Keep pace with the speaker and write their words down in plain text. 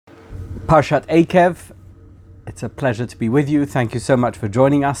Parshat Eikev. It's a pleasure to be with you. Thank you so much for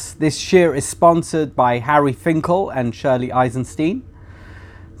joining us. This shir is sponsored by Harry Finkel and Shirley Eisenstein.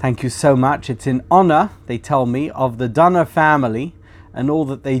 Thank you so much. It's in honor, they tell me, of the Dunner family and all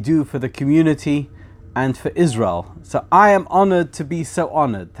that they do for the community and for Israel. So I am honored to be so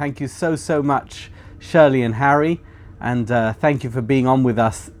honored. Thank you so much, Shirley and Harry. And thank you for being on with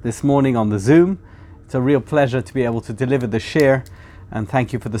us this morning on the Zoom. It's a real pleasure to be able to deliver the shir, and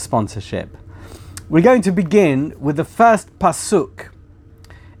thank you for the sponsorship. We're going to begin with the first pasuk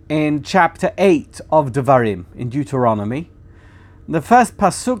in chapter 8 of Devarim in Deuteronomy. The first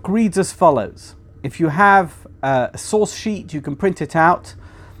pasuk reads as follows. If you have a source sheet, you can print it out.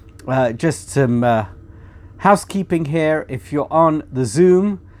 Just some housekeeping here. If you're on the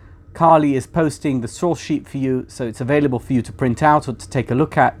Zoom, Carly is posting the source sheet for you, so it's available for you to print out or to take a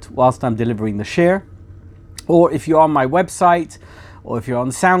look at whilst I'm delivering the shir. Or if you're on my website, or if you're on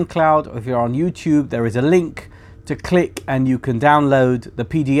SoundCloud, or if you're on YouTube, there is a link to click and you can download the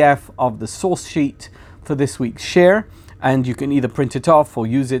PDF of the source sheet for this week's shir, and you can either print it off or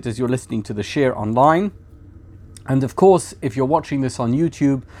use it as you're listening to the shir online. And of course, if you're watching this on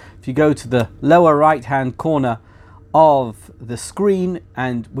YouTube, if you go to the lower right hand corner of the screen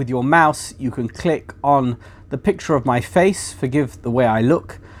and with your mouse you can click on the picture of my face, forgive the way I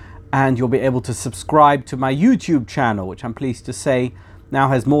look, and you'll be able to subscribe to my YouTube channel, which I'm pleased to say now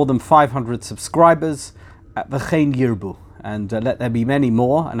has more than 500 subscribers at V'chein Yirbu, and let there be many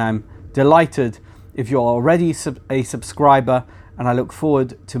more. And I'm delighted if you're already a subscriber, and I look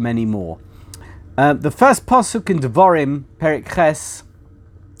forward to many more. The first pasuk in Devarim, Perek Ches,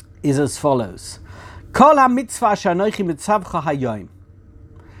 is as follows. Kol ha-mitzvah she'anochi mitzavcha hayom.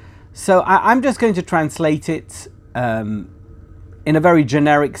 So I'm just going to translate it in a very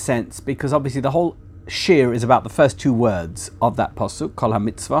generic sense, because obviously the whole shir is about the first two words of that pasuk, Kol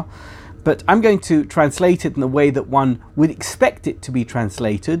ha-mitzvah. But I'm going to translate it in the way that one would expect it to be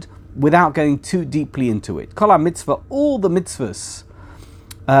translated, without going too deeply into it. Kol ha-mitzvah, all the mitzvahs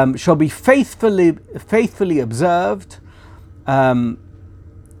shall be faithfully observed.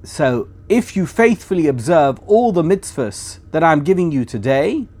 So if you faithfully observe all the mitzvahs that I'm giving you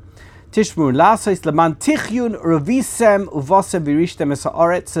today, Tishmur la'asais leman tichyun revisem uvosem virishtem es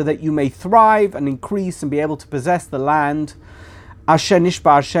haaretz, so that you may thrive and increase and be able to possess the land, asher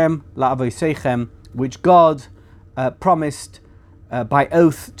nishba Hashem la'avoseichem, which God promised by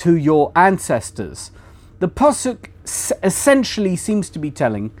oath to your ancestors. The pasuk essentially seems to be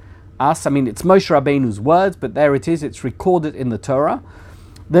telling us, it's Moshe Rabbeinu's words, but there it is, it's recorded in the Torah,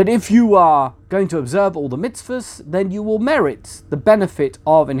 that if you are going to observe all the mitzvahs, then you will merit the benefit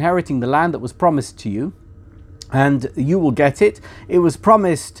of inheriting the land that was promised to you, and you will get it. It was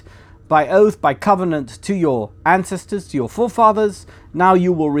promised by oath, by covenant to your ancestors, to your forefathers. Now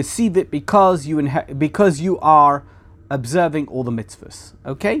you will receive it because you are observing all the mitzvahs.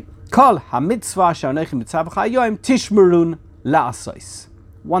 Okay? Kol ha-mitzvah she'anochi mitzavcha hayom tishmerun la'asais.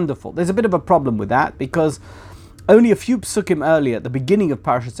 Wonderful. There's a bit of a problem with that, because only a few psukim earlier, at the beginning of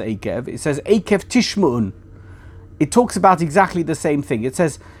Parashat Eikev, it says Eikev tishmu'un. It talks about exactly the same thing. It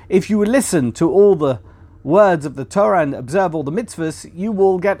says, if you listen to all the words of the Torah and observe all the mitzvahs, you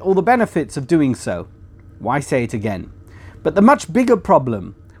will get all the benefits of doing so. Why say it again? But the much bigger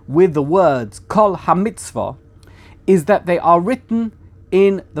problem with the words Kol ha-mitzvah is that they are written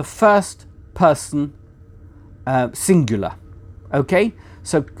in the first person singular. Okay?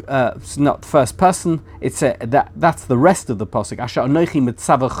 So it's not first person, it's that's the rest of the pasuk. Asher anochi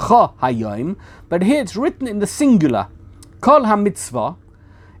mitzavacha hayom, but here it's written in the singular. Kol ha-mitzvah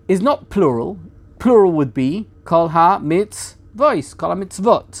is not plural. Plural would be kol ha-mitzvos, kol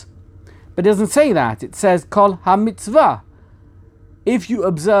ha-mitzvot. But it doesn't say that. It says kol ha-mitzvah. If you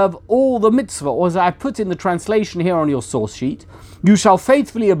observe all the mitzvah, or as I put in the translation here on your source sheet, you shall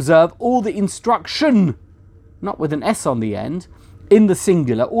faithfully observe all the instruction, not with an S on the end, in the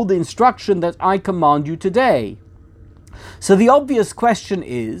singular, all the instruction that I command you today. So the obvious question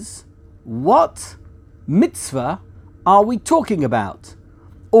is, what mitzvah are we talking about?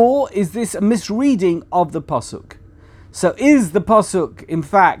 Or is this a misreading of the pasuk? So is the pasuk in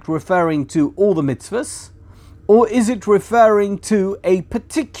fact referring to all the mitzvahs, or is it referring to a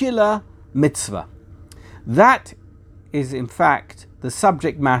particular mitzvah? That is in fact the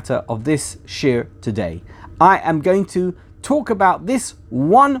subject matter of this shir today. I am going to talk about this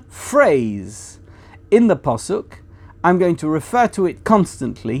one phrase in the pasuk. I'm going to refer to it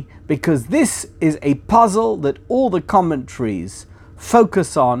constantly because this is a puzzle that all the commentaries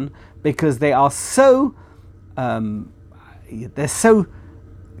focus on, because they are so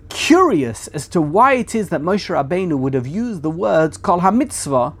curious as to why it is that Moshe Rabbeinu would have used the words Kol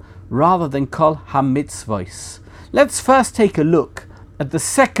HaMitzvah rather than kol ha-mitzvos. Let's first take a look at the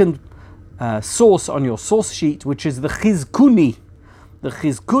second source on your source sheet, which is the Chizkuni. The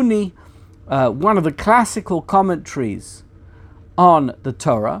Chizkuni, one of the classical commentaries on the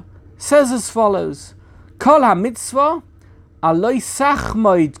Torah, says as follows: Kol ha-mitzvah aloi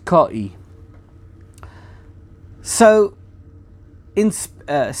sachmoid koi. So,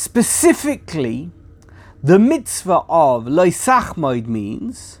 specifically, the mitzvah of loy sachmoid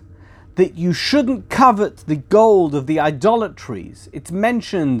means that you shouldn't covet the gold of the idolatries. It's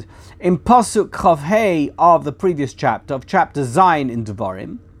mentioned in Pasuk Chavhei of the previous chapter, of chapter Zayin in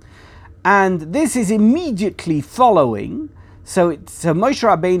Devarim. And this is immediately following. So Moshe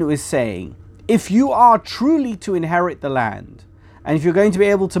Rabbeinu is saying, if you are truly to inherit the land, and if you're going to be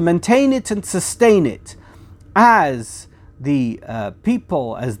able to maintain it and sustain it as the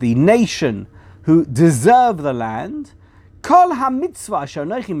people, as the nation who deserve the land, Kol ha-mitzvah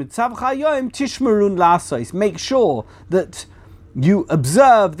shanochi mitzavcha hayom tishmerun lasos. Make sure that you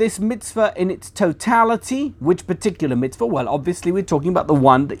observe this mitzvah in its totality. Which particular mitzvah? Well, obviously we're talking about the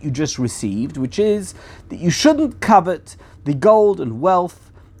one that you just received, which is that you shouldn't covet the gold and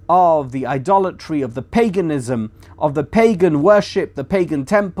wealth of the idolatry, of the paganism, of the pagan worship, the pagan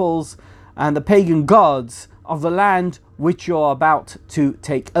temples, and the pagan gods of the land which you're about to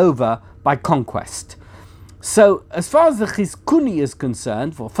take over by conquest. So, as far as the Chizkuni is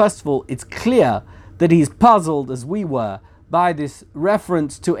concerned, well, first of all, it's clear that he's puzzled, as we were, by this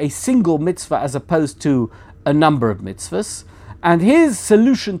reference to a single mitzvah as opposed to a number of mitzvahs. And his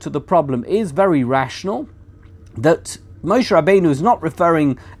solution to the problem is very rational, that Moshe Rabbeinu is not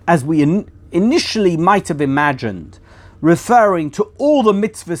referring, as we initially might have imagined, referring to all the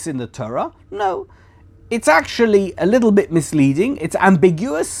mitzvahs in the Torah. No, it's actually a little bit misleading, it's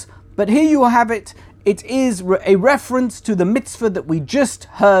ambiguous, but here you have it. It is a reference to the mitzvah that we just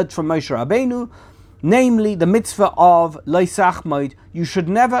heard from Moshe Rabbeinu, namely the mitzvah of Lo Sachmoid. You should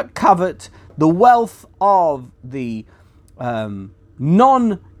never covet the wealth of the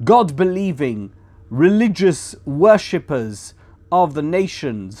non-God-believing religious worshippers of the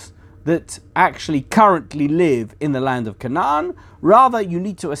nations that actually currently live in the land of Canaan. Rather, you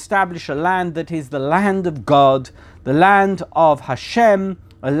need to establish a land that is the land of God, the land of Hashem,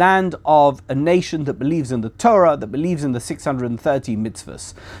 a land of a nation that believes in the Torah, that believes in the 630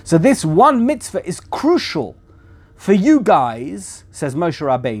 mitzvahs. So this one mitzvah is crucial for you guys, says Moshe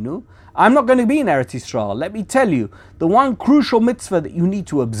Rabbeinu. I'm not going to be in Eretz Yisrael. Let me tell you, the one crucial mitzvah that you need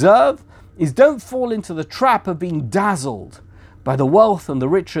to observe is don't fall into the trap of being dazzled by the wealth and the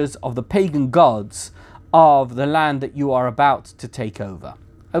riches of the pagan gods of the land that you are about to take over.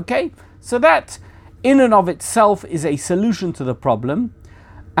 Okay? So that, in and of itself, is a solution to the problem.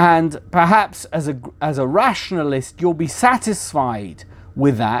 And perhaps as a rationalist, you'll be satisfied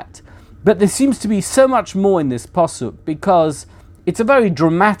with that. But there seems to be so much more in this pasuk, because it's a very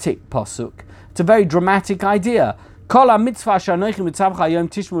dramatic pasuk. It's a very dramatic idea. Kol ha-mitzvah shanochi mitzavcha hayom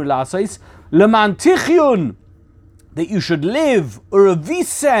tishmeru lasos leman tichyun, that you should live,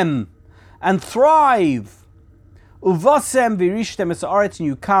 uravisem, and thrive, uvasem virishtem es haaretz, and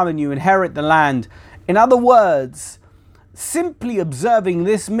you come and you inherit the land. In other words, simply observing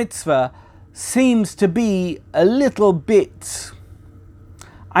this mitzvah seems to be a little bit,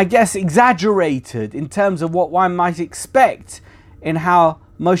 I guess, exaggerated in terms of what one might expect in how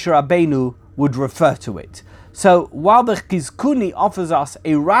Moshe Rabbeinu would refer to it. So while the Chizkuni offers us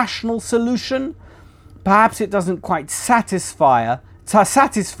a rational solution, perhaps it doesn't quite satisfy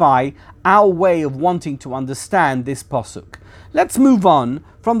our way of wanting to understand this pasuk. Let's move on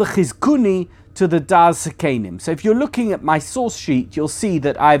from the Chizkuni to the Da'as Sekenim. So if you're looking at my source sheet, you'll see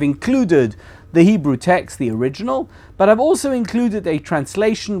that I've included the Hebrew text, the original, but I've also included a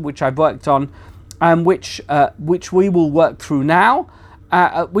translation which I've worked on, which we will work through now,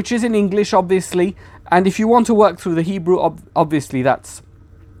 which is in English, obviously. And if you want to work through the Hebrew, obviously that's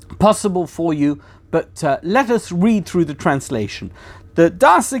possible for you. But let us read through the translation. The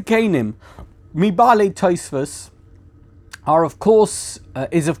Da'as Sekenim Mibale Tosfos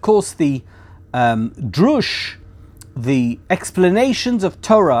is of course the drush, the explanations of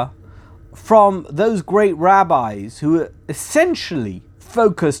Torah from those great rabbis who were essentially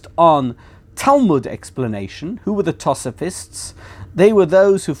focused on Talmud explanation. Who were the Tosafists? They were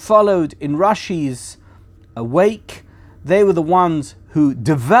those who followed in Rashi's wake. They were the ones who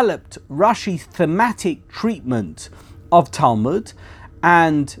developed Rashi's thematic treatment of Talmud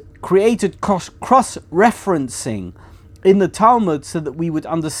and created cross-referencing in the Talmud so that we would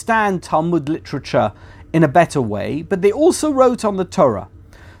understand Talmud literature in a better way. But they also wrote on the Torah.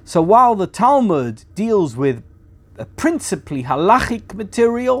 So while the Talmud deals with principally halachic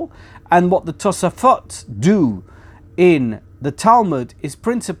material, and what the Tosafot do in the Talmud is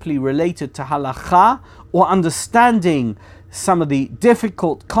principally related to halacha, or understanding some of the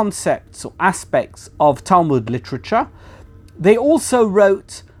difficult concepts or aspects of Talmud literature. They also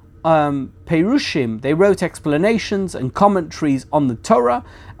wrote Perushim, they wrote explanations and commentaries on the Torah,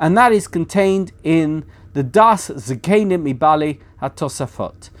 and that is contained in the Das Zakenim Mibali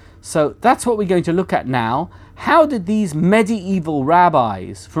HaTosafot. So that's what we're going to look at now. How did these medieval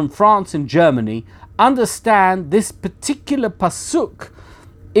rabbis from France and Germany understand this particular pasuk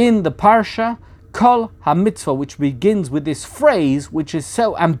in the Parsha, Kol HaMitzvah, which begins with this phrase which is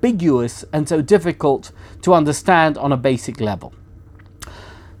so ambiguous and so difficult to understand on a basic level?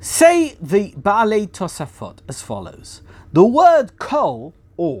 Say the Baalei Tosafot as follows. The word kol,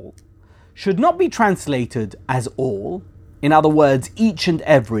 all, should not be translated as all, in other words, each and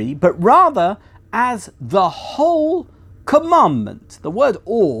every, but rather as the whole commandment. The word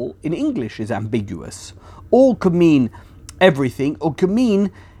all in English is ambiguous. All could mean everything, or could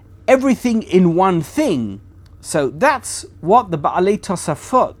mean everything in one thing. So that's what the Baalei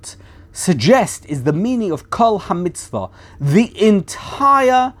Tosafot suggest is the meaning of Kol HaMitzvah, the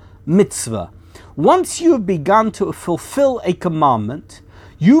entire mitzvah. Once you have begun to fulfill a commandment,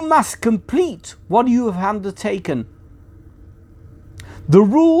 you must complete what you have undertaken. The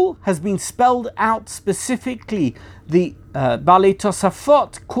rule has been spelled out specifically. The Baalei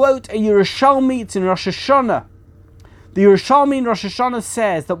Tosafot quote a Yerushalmi, it's in Rosh Hashanah. The Yerushalmi in Rosh Hashanah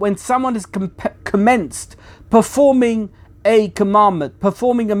says that when someone has commenced performing a commandment,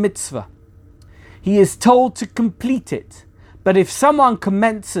 performing a mitzvah, he is told to complete it. But if someone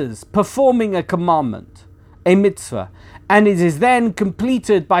commences performing a commandment, a mitzvah, and it is then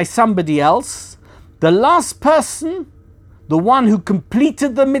completed by somebody else, the last person, the one who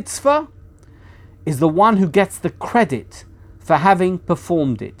completed the mitzvah, is the one who gets the credit for having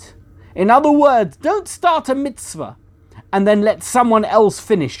performed it. In other words, don't start a mitzvah and then let someone else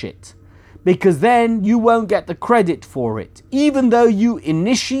finish it, because then you won't get the credit for it. Even though you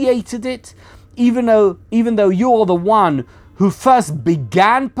initiated it, even though you're the one who first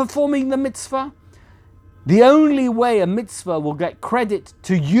began performing the mitzvah, the only way a mitzvah will get credit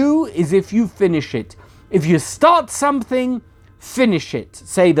to you is if you finish it. If you start something, finish it,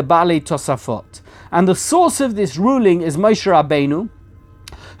 say the Baalei Tosafot. And the source of this ruling is Moshe Rabbeinu,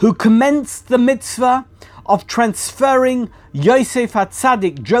 who commenced the mitzvah of transferring Yosef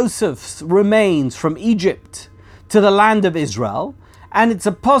HaTzadik, Joseph's remains, from Egypt to the land of Israel. And it's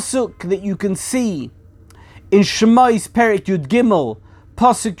a pasuk that you can see in Shemos Perek Yud Gimel,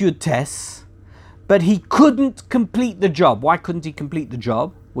 pasuk Yud Tes, but he couldn't complete the job. Why couldn't he complete the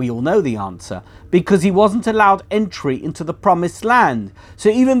job? We all know the answer. Because he wasn't allowed entry into the promised land. So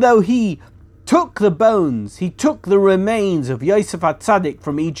even though he took the bones, he took the remains of Yosef HaTzadik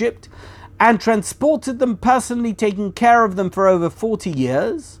from Egypt and transported them personally, taking care of them for over 40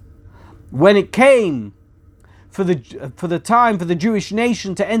 years, when it came for the time for the Jewish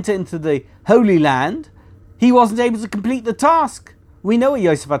nation to enter into the Holy Land, he wasn't able to complete the task. We know where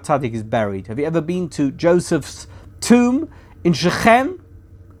Yosef HaTzadik is buried. Have you ever been to Joseph's tomb in Shechem?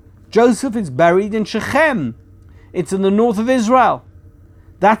 Joseph is buried in Shechem. It's in the north of Israel.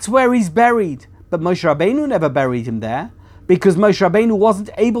 That's where he's buried. But Moshe Rabbeinu never buried him there, because Moshe Rabbeinu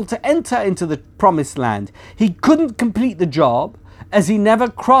wasn't able to enter into the promised land. He couldn't complete the job, as he never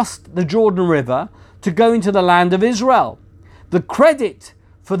crossed the Jordan River to go into the land of Israel. The credit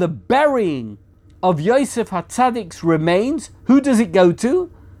for the burying of Yosef HaTzadik's remains, who does it go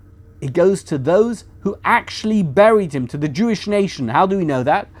to? It goes to those who actually buried him, to the Jewish nation. How do we know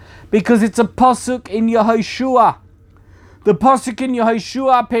that? Because it's a pasuk in Yehoshua. The pasuk in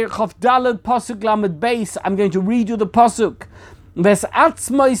Yehoshua, Perek Chof Daled, pasuk Lamed Beis. I'm going to read you the pasuk. Ves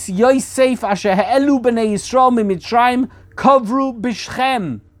atzmos Yosef asher ha'elu b'nei Yisrael miMitzrayim kovru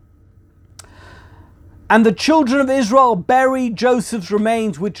b'Shechem. And the children of Israel buried Joseph's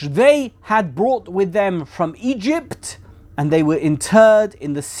remains, which they had brought with them from Egypt, and they were interred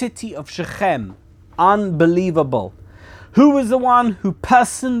in the city of Shechem. Unbelievable. Who was the one who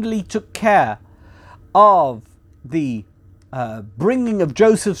personally took care of the bringing of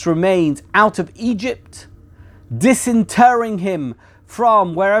Joseph's remains out of Egypt, disinterring him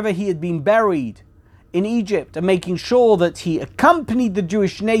from wherever he had been buried in Egypt, and making sure that he accompanied the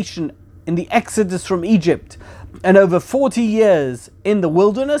Jewish nation in the exodus from Egypt, and over 40 years in the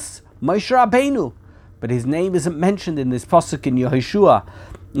wilderness? Moshe Rabbeinu. But his name isn't mentioned in this pasuk in Yehoshua.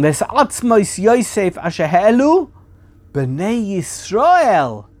 Atzmos Yosef asher ha'elu b'nei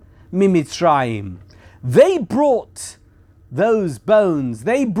Yisrael miMitzrayim. They brought those bones.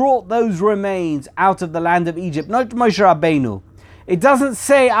 They brought those remains out of the land of Egypt, not Moshe Rabbeinu. It doesn't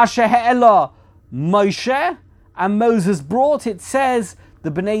say Asher Ha'ela Moshe and Moses brought. It says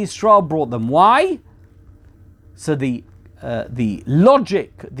the Bnei Yisrael brought them. Why? So the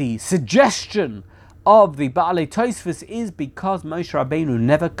logic, the suggestion of the Baalei Tosfos is because Moshe Rabbeinu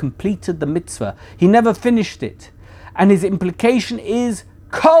never completed the mitzvah. He never finished it. And his implication is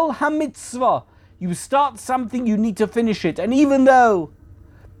Kol HaMitzvah. You start something, you need to finish it. And even though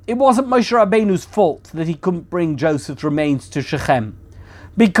it wasn't Moshe Rabbeinu's fault that he couldn't bring Joseph's remains to Shechem,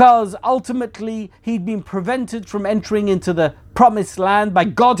 because ultimately he'd been prevented from entering into the promised land by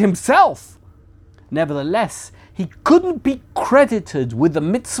God himself. Nevertheless, he couldn't be credited with the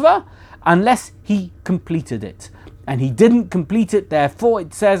mitzvah unless he completed it. And he didn't complete it, therefore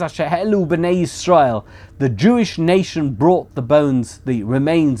it says, Asher Ha'elu B'nai Yisrael, the Jewish nation brought the bones, the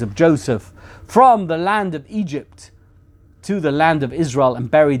remains of Joseph, from the land of Egypt to the land of Israel and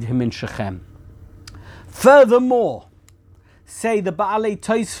buried him in Shechem. Furthermore, say the Baalei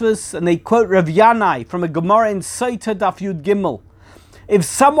Tosfos, and they quote Rav Yanai from a Gemara in Sotah Daf Yud Gimel. If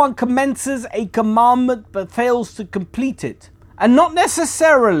someone commences a commandment but fails to complete it, and not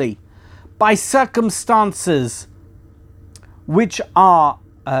necessarily by circumstances which are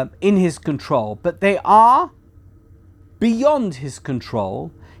in his control, but they are beyond his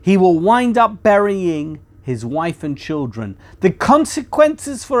control, he will wind up burying his wife and children. The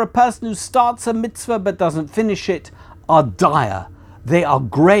consequences for a person who starts a mitzvah but doesn't finish it are dire. They are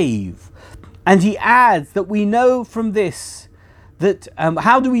grave. And he adds that we know from this, that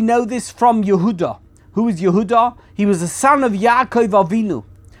how do we know this? From Yehuda. Who is Yehuda? He was the son of Yaakov Avinu.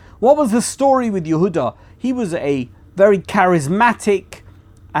 What was the story with Yehuda? He was a very charismatic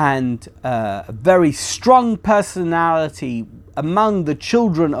and very strong personality among the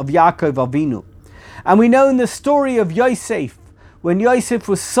children of Yaakov Avinu. And we know in the story of Yosef, when Yosef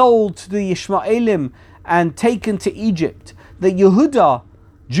was sold to the Ishmaelim and taken to Egypt, that Yehuda,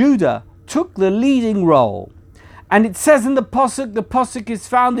 Judah, took the leading role. And it says in the Pasuk is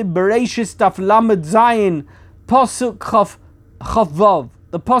found in Bereshis Daf Lamed Zayin, Pasuk Chav Vav.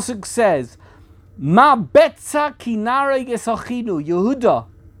 The Pasuk says, Ma betza kinare yesachinu, Yehuda,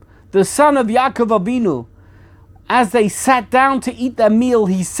 the son of Yaakov Avinu, as they sat down to eat their meal,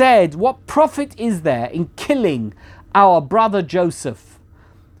 he said, what profit is there in killing our brother Joseph?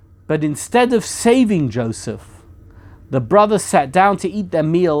 But instead of saving Joseph, the brothers sat down to eat their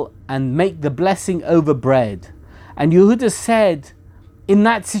meal and make the blessing over bread. And Yehuda said, in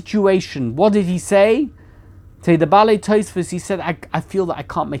that situation, what did he say? To the Baalei Tosfos, he said, I feel that I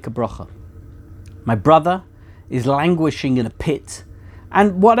can't make a bracha. My brother is languishing in a pit.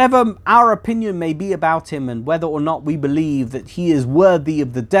 And whatever our opinion may be about him and whether or not we believe that he is worthy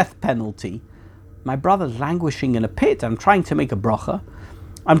of the death penalty, my brother's languishing in a pit. I'm trying to make a bracha.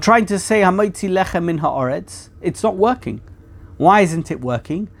 I'm trying to say, Hamotzi lechem min haaretz. It's not working. Why isn't it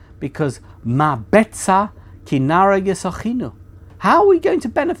working? Because ma betza kinara yesachinu. How are we going to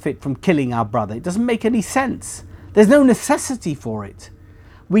benefit from killing our brother? It doesn't make any sense. There's no necessity for it.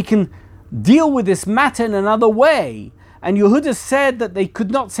 We can deal with this matter in another way. And Yehuda said that they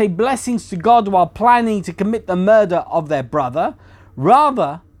could not say blessings to God while planning to commit the murder of their brother.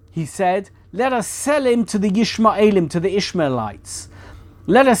 Rather, he said, let us sell him to the Yishmaelim, to the Ishmaelites.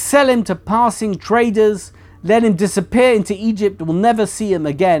 Let us sell him to passing traders. Let him disappear into Egypt. We'll never see him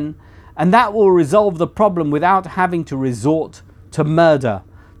again. And that will resolve the problem without having to resort to murder,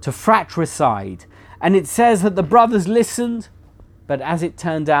 to fratricide. And it says that the brothers listened, but as it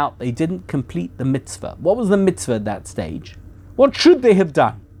turned out, they didn't complete the mitzvah. What was the mitzvah at that stage? What should they have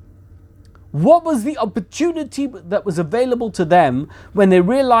done? What was the opportunity that was available to them when they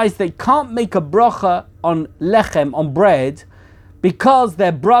realized they can't make a bracha on lechem, on bread, because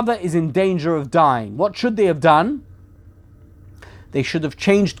their brother is in danger of dying? What should they have done? They should have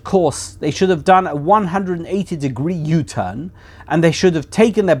changed course. They should have done a 180-degree U-turn, and they should have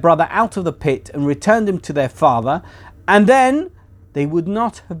taken their brother out of the pit and returned him to their father, and then they would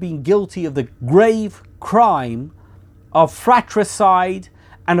not have been guilty of the grave crime of fratricide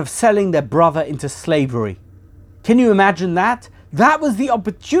and of selling their brother into slavery. Can you imagine that? That was the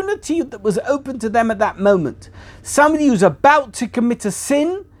opportunity that was open to them at that moment. Somebody who's about to commit a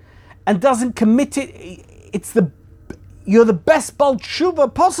sin and doesn't commit it, you're the best Baal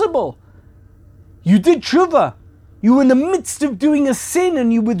Tshuva possible. You did Tshuva. You were in the midst of doing a sin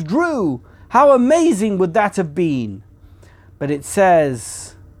and you withdrew. How amazing would that have been? But it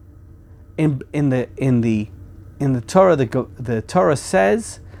says in the Torah, the Torah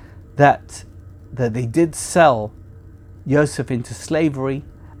says that they did sell Yosef into slavery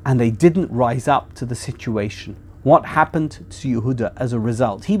and they didn't rise up to the situation. What happened to Yehuda as a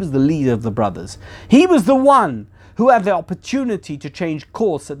result? He was the leader of the brothers. He was the one who had the opportunity to change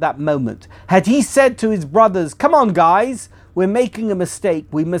course at that moment. Had he said to his brothers, come on guys, we're making a mistake,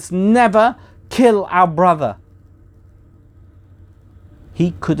 we must never kill our brother,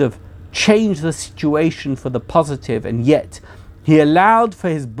 he could have changed the situation for the positive, and yet he allowed for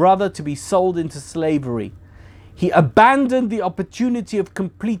his brother to be sold into slavery. He abandoned the opportunity of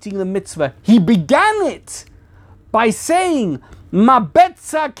completing the mitzvah. He began it by saying, Ma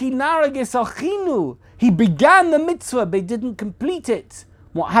betza ki narages achinu. He began the mitzvah, but he didn't complete it.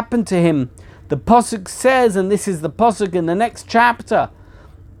 What happened to him? The pasuk says, and this is the pasuk in the next chapter.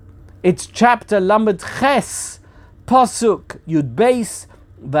 It's chapter Lamed Ches, pasuk Yud Beis,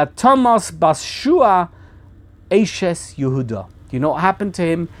 V'Tomas bas Shua Eshes Yehuda. You know what happened to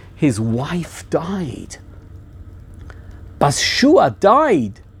him? His wife died. Bas Shua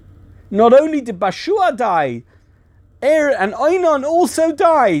died. Not only did Bas Shua die, and Einon also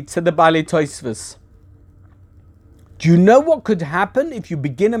died, said the Baalei Tosfos. Do you know what could happen if you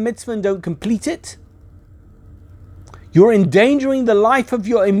begin a mitzvah and don't complete it? You're endangering the life of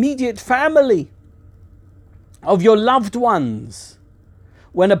your immediate family, of your loved ones.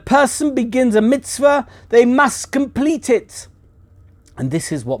 When a person begins a mitzvah, they must complete it. And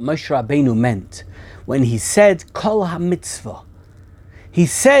this is what Moshe Rabbeinu meant when he said, Kol ha-mitzvah. He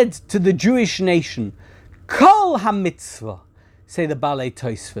said to the Jewish nation, Kol ha-mitzvah, say the Baalei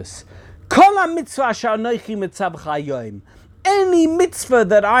Tosfos, Kol ha-mitzvah asher anochi mitzavcha hayom. Any mitzvah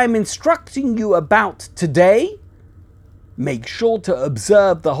that I am instructing you about today, make sure to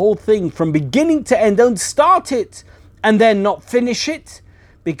observe the whole thing from beginning to end. Don't start it and then not finish it,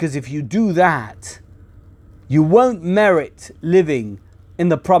 because if you do that, you won't merit living in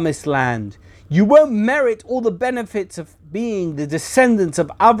the promised land. You won't merit all the benefits of being the descendants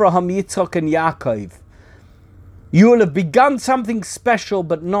of Abraham, Yitzchak and Yaakov. You will have begun something special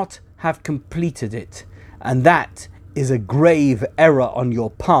but not have completed it. And that is a grave error on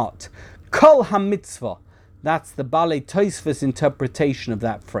your part. Kol ha-mitzvah. That's the Baalei Tosfos interpretation of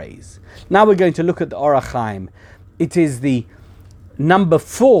that phrase. Now we're going to look at the Orach Chaim. It is the number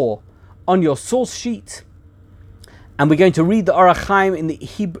 4 on your source sheet. And we're going to read the Orach Chaim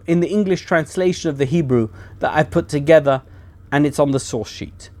in the English translation of the Hebrew that I put together, and it's on the source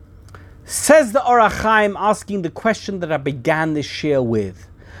sheet. Says the Orach Chaim, asking the question that I began this shir with.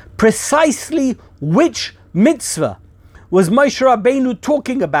 Precisely which mitzvah was Moshe Rabbeinu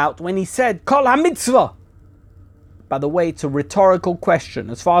talking about when he said, Kol ha-mitzvah? By the way, it's a rhetorical question.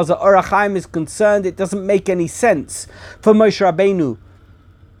 As far as the Orach Chaim is concerned, it doesn't make any sense for Moshe Rabbeinu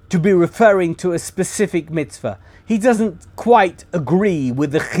to be referring to a specific mitzvah. He doesn't quite agree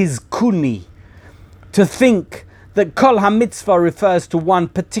with the Chizkuni to think that Kol ha-mitzvah refers to one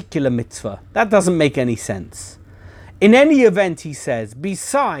particular mitzvah. That doesn't make any sense. In any event, he says,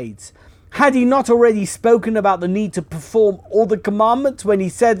 besides, had he not already spoken about the need to perform all the commandments when he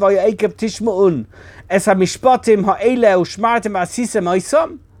said, Vaya'ekev tishma'un, es ha-mishpatim ha'eleh u'shmartem ha'asisem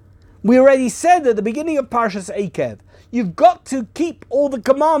ha'isam? We already said at the beginning of Parshas Eikev, you've got to keep all the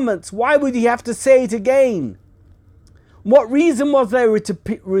commandments. Why would he have to say it again? What reason was there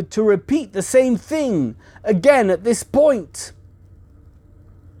to repeat the same thing again at this point?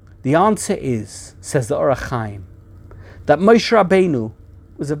 The answer is, says the Orach Chaim, that Moshe Rabbeinu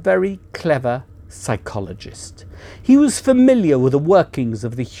was a very clever psychologist. He was familiar with the workings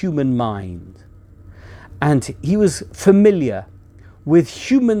of the human mind. And he was familiar with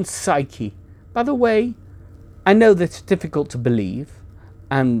human psyche. By the way, I know that's difficult to believe,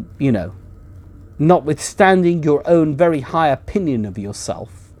 and, notwithstanding your own very high opinion of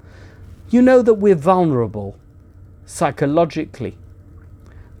yourself, you know that we're vulnerable psychologically,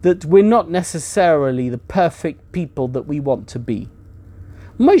 that we're not necessarily the perfect people that we want to be.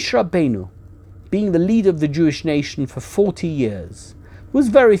 Moshe Rabbeinu, being the leader of the Jewish nation for 40 years, was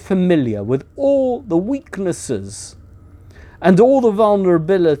very familiar with all the weaknesses and all the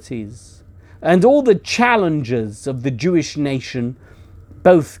vulnerabilities and all the challenges of the Jewish nation,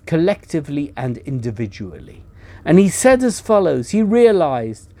 both collectively and individually. And he said as follows, he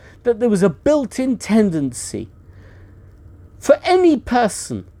realized that there was a built-in tendency for any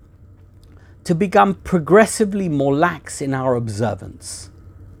person to become progressively more lax in our observance.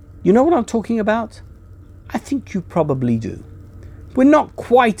 You know what I'm talking about? I think you probably do. We're not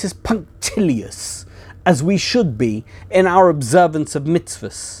quite as punctilious as we should be in our observance of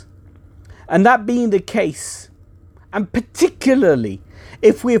mitzvahs. And that being the case, and particularly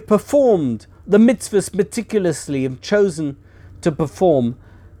if we have performed the mitzvahs meticulously and chosen to perform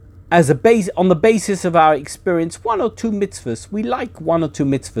as a base, on the basis of our experience, one or two mitzvahs. We like one or two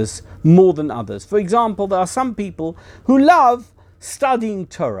mitzvahs more than others. For example, there are some people who love studying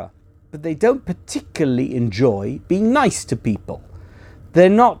Torah, but they don't particularly enjoy being nice to people. They're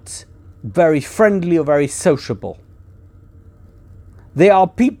not very friendly or very sociable. They are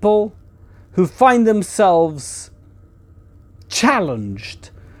people who find themselves challenged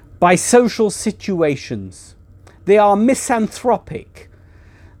by social situations. They are misanthropic.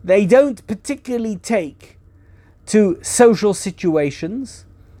 They don't particularly take to social situations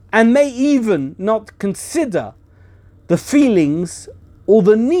and may even not consider the feelings or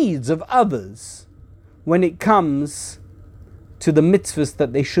the needs of others when it comes to the mitzvahs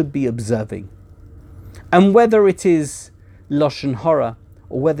that they should be observing. And whether it is Lashon Hara,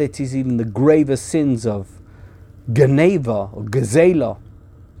 or whether it is even the graver sins of Geneva or Gezela,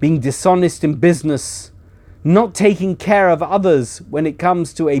 being dishonest in business, not taking care of others when it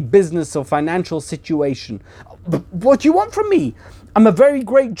comes to a business or financial situation. What do you want from me? I'm a very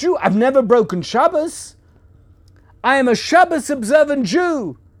great Jew. I've never broken Shabbos. I am a Shabbos observant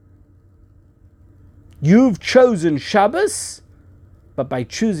Jew. You've chosen Shabbos, but by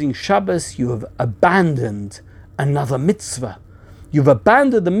choosing Shabbos, you have abandoned another mitzvah. You've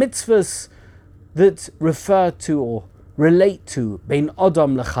abandoned the mitzvahs that refer to or relate to Bein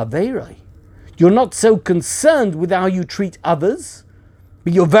Adam leChaverei. You're not so concerned with how you treat others,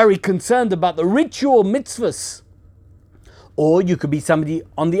 but you're very concerned about the ritual mitzvahs. Or you could be somebody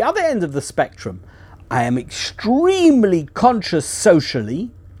on the other end of the spectrum. I am extremely conscious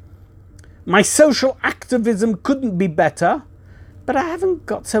socially. My social activism couldn't be better, but I haven't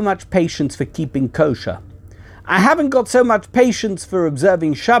got so much patience for keeping kosher. I haven't got so much patience for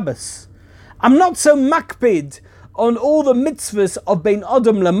observing Shabbos. I'm not so makpid on all the mitzvahs of Bein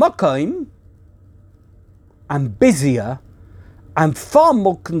Adam leMakom. I'm busier. I'm far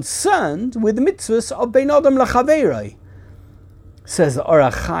more concerned with the mitzvahs of Bein Adam leChaverei. Says the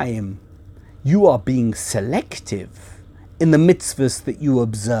Orach Chaim, you are being selective in the mitzvahs that you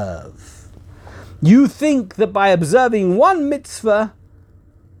observe. You think that by observing one mitzvah,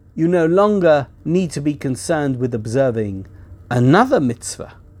 you no longer need to be concerned with observing another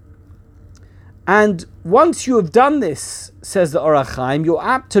mitzvah. And once you have done this, says the Orach Chaim, you're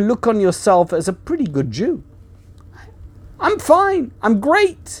apt to look on yourself as a pretty good Jew. I'm fine, I'm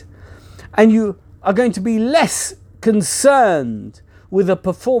great. And you are going to be less concerned with the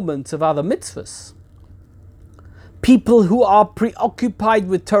performance of other mitzvahs. People who are preoccupied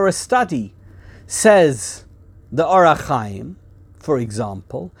with Torah study, says the Orach Chaim, for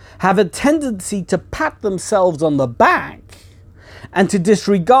example, have a tendency to pat themselves on the back and to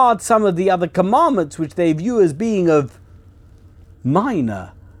disregard some of the other commandments which they view as being of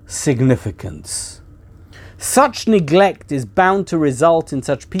minor significance. Such neglect is bound to result in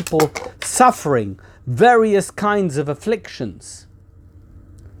such people suffering various kinds of afflictions.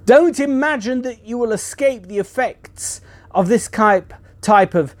 Don't imagine that you will escape the effects of this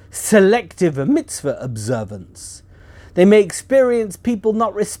type of selective mitzvah observance. They may experience people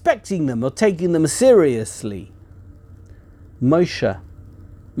not respecting them or taking them seriously. Moshe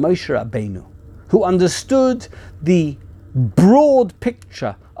Rabbeinu, who understood the broad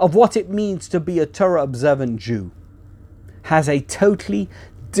picture of what it means to be a Torah observant Jew, has a totally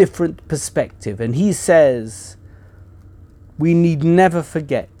different perspective. And he says, we need never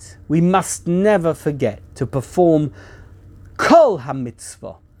forget, we must never forget to perform Kol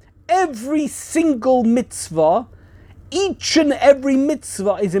HaMitzvah. Every single mitzvah, each and every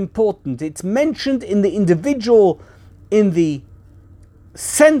mitzvah is important. It's mentioned in the individual, in the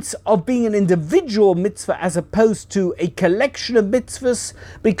sense of being an individual mitzvah as opposed to a collection of mitzvahs,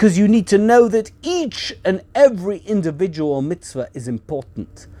 because you need to know that each and every individual mitzvah is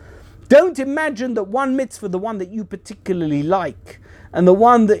important. Don't imagine that one mitzvah, the one that you particularly like, and the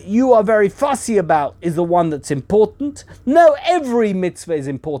one that you are very fussy about is the one that's important. No, every mitzvah is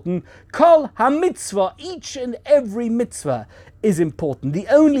important. Kol ha-mitzvah, each and every mitzvah is important. The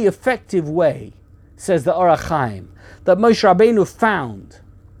only effective way, says the Orach Chaim, that Moshe Rabbeinu found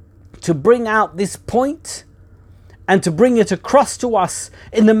to bring out this point and to bring it across to us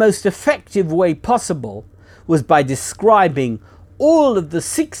in the most effective way possible was by describing all of the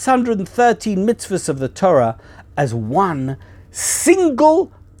 613 mitzvahs of the Torah as one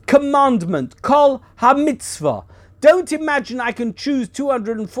single commandment, Kol ha-mitzvah. Don't imagine I can choose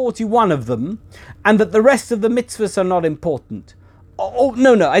 241 of them and that the rest of the mitzvahs are not important. Oh,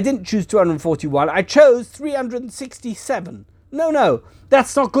 no, I didn't choose 241. I chose 367. No,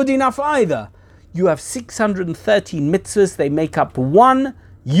 that's not good enough either. You have 613 mitzvahs. They make up one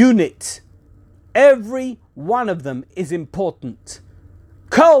unit. Every one of them is important.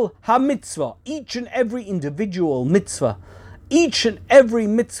 Kol ha-mitzvah, each and every individual mitzvah, each and every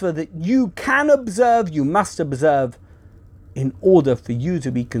mitzvah that you can observe, you must observe in order for you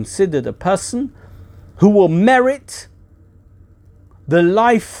to be considered a person who will merit the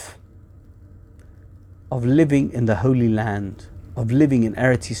life of living in the Holy Land, of living in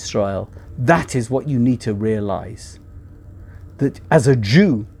Eretz Yisrael. That is what you need to realize. That as a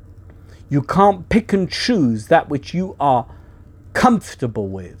Jew, you can't pick and choose that which you are comfortable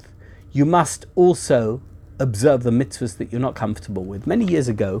with. You must also observe the mitzvahs that you're not comfortable with. Many years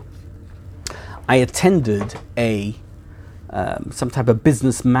ago, I attended some type of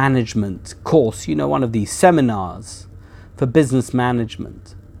business management course, one of these seminars for business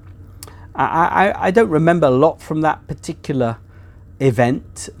management. I don't remember a lot from that particular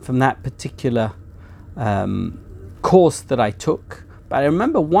event, from that particular course that I took, but I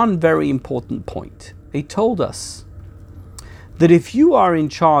remember one very important point. They told us that if you are in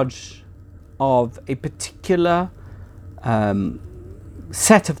charge of a particular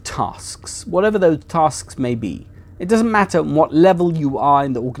set of tasks, whatever those tasks may be, it doesn't matter what level you are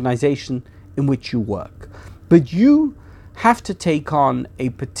in the organization in which you work, but you have to take on a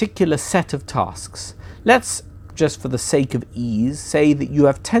particular set of tasks. Let's, just for the sake of ease, say that you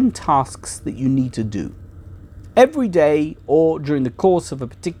have 10 tasks that you need to do every day or during the course of a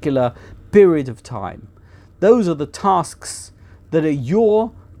particular period of time. Those are the tasks that are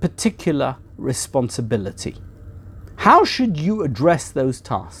your particular responsibility. How should you address those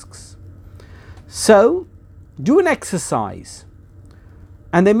tasks? So, do an exercise.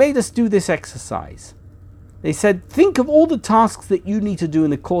 And they made us do this exercise. They said, think of all the tasks that you need to do in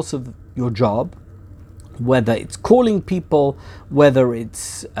the course of your job, whether it's calling people, whether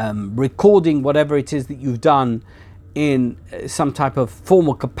it's recording whatever it is that you've done in some type of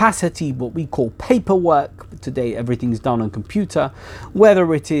formal capacity, what we call paperwork. Today everything's done on computer.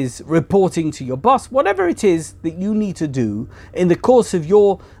 Whether it is reporting to your boss, whatever it is that you need to do in the course of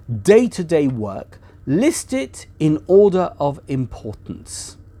your day-to-day work, list it in order of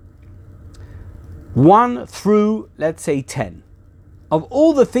importance. 1 through, let's say, 10, of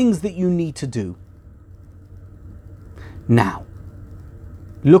all the things that you need to do. Now,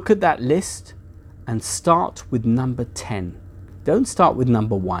 look at that list and start with number 10. Don't start with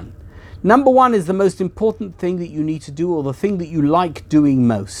number 1. Number 1 is the most important thing that you need to do, or the thing that you like doing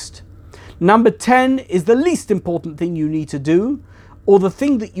most. Number 10 is the least important thing you need to do, or the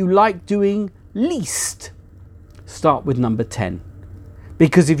thing that you like doing least. Start with number 10.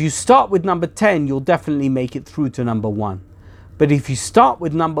 Because if you start with number 10, you'll definitely make it through to number 1. But if you start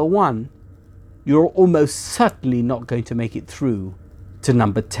with number 1, you're almost certainly not going to make it through to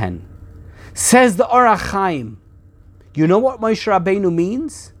number 10. Says the Or HaChaim. You know what Moshe Rabbeinu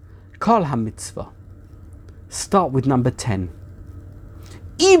means? Kol ha-mitzvah. Start with number 10.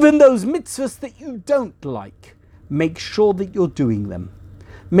 Even those mitzvahs that you don't like, make sure that you're doing them.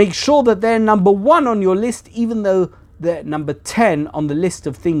 Make sure that they're number 1 on your list, even though they're number 10 on the list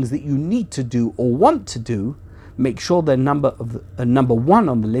of things that you need to do or want to do. Make sure they're number 1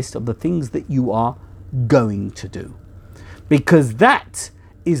 on the list of the things that you are going to do. Because that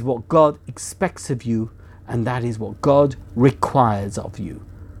is what God expects of you, and that is what God requires of you.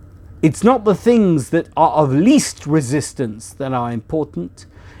 It's not the things that are of least resistance that are important.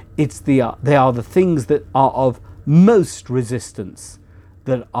 They are the things that are of most resistance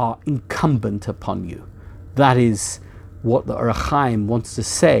that are incumbent upon you. That is what the Or HaChaim wants to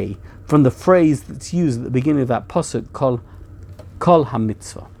say from the phrase that's used at the beginning of that pasuk, Kol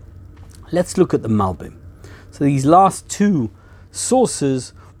ha-mitzvah. Let's look at the Malbim. So these last 2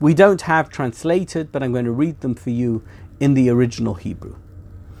 sources we don't have translated, but I'm going to read them for you in the original Hebrew.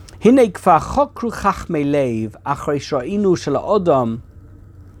 Hinei kvar chokru chachmei leiv achrei sh'ra'inu shel ha'odam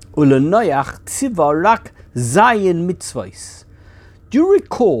u'lenoach tziva rak zayin mitzvos. Do you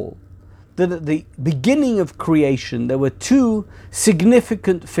recall that at the beginning of creation there were 2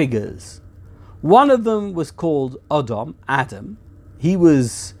 significant figures? One of them was called Adam. He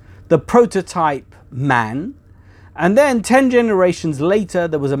was the prototype man. And then 10 generations later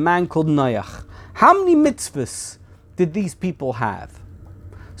there was a man called Noach. How many mitzvahs did these people have?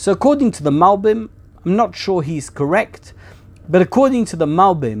 So according to the Malbim, I'm not sure he's correct, but according to the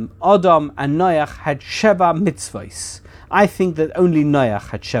Malbim, Adam and Noach had 7 mitzvahs. I think that only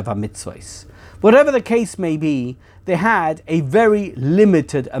Noach had 7 mitzvahs. Whatever the case may be, they had a very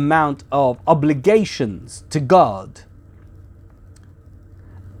limited amount of obligations to God.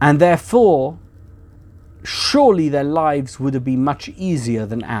 And therefore, surely their lives would have been much easier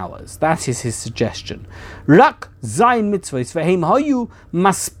than ours. That is his suggestion. Rak zayin mitzvahs vehem hayu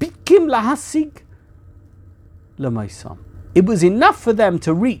maspikim lahasig lemaisam. it was enough for them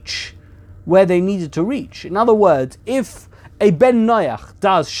to reach where they needed to reach. In other words, if a Ben Noach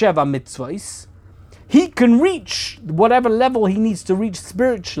does Sheva Mitzvahs, he can reach whatever level he needs to reach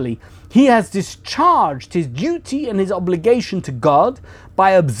spiritually. He has discharged his duty and his obligation to God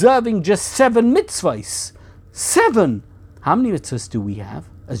by observing just 7 mitzvahs. 7! How many mitzvahs do we have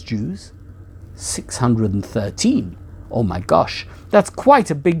as Jews? 613. Oh my gosh, that's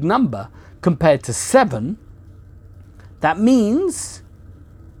quite a big number compared to 7. That means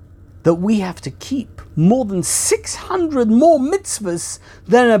that we have to keep more than 600 more mitzvahs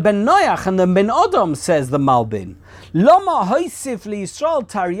than a Ben Noach and the Ben Adam, says the Malbim. Lama hoisif liYisrael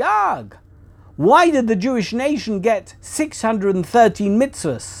taryag. Why did the Jewish nation get 613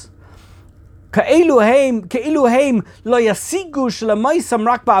 mitzvahs? Ke'ilu heim lo yasigu shlamaisam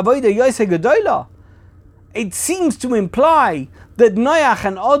rak ba'avoda yosei gedola. It seems to imply that Noach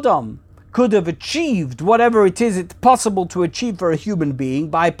and Adam could have achieved whatever it is it's possible to achieve for a human being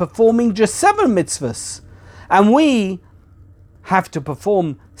by performing just 7 mitzvahs. And we have to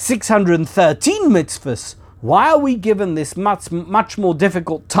perform 613 mitzvahs. Why are we given this much more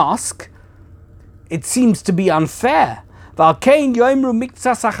difficult task? It seems to be unfair. And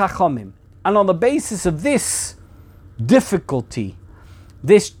on the basis of this difficulty,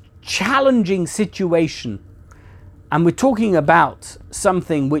 this challenging situation, and we're talking about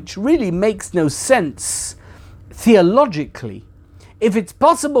something which really makes no sense theologically. If it's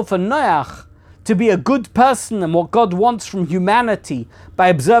possible for Noach to be a good person and what God wants from humanity by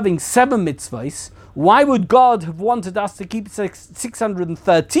observing 7 mitzvahs, why would God have wanted us to keep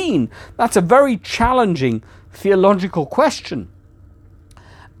 613? That's a very challenging theological question.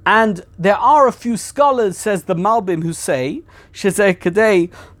 And there are a few scholars, says the Malbim, who say,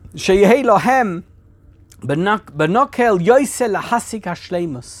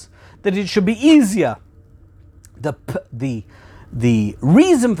 that it should be easier. The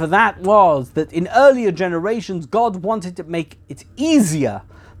reason for that was that in earlier generations, God wanted to make it easier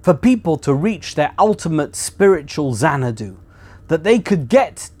for people to reach their ultimate spiritual Xanadu, that they could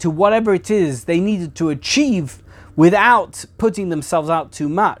get to whatever it is they needed to achieve without putting themselves out too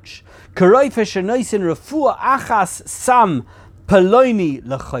much. For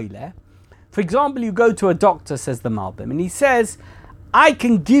example, you go to a doctor, says the Malbim, and he says, I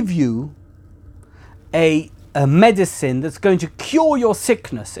can give you a medicine that's going to cure your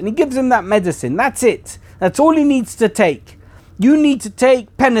sickness. And he gives him that medicine. That's it. That's all he needs to take. You need to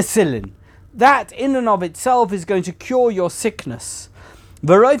take penicillin. That in and of itself is going to cure your sickness.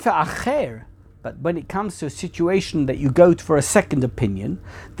 But when it comes to a situation that you go for a second opinion,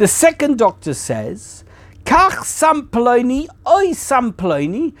 the second doctor says, Kach samploni, oi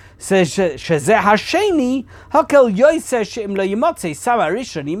samploni, says shezeh hasheni, hakel yoser she'im lo yimotze,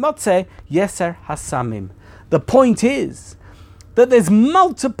 samarishon yimotze, yeser hasamim. The point is that there's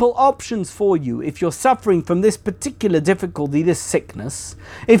multiple options for you if you're suffering from this particular difficulty, this sickness.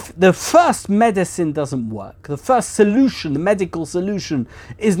 If the first medicine doesn't work, the first solution, the medical solution,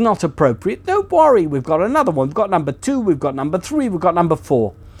 is not appropriate, don't worry, we've got another one. We've got number 2, we've got number 3, we've got number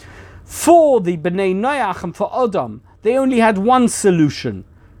 4. For the Bnei Noach and for Adam, they only had one solution.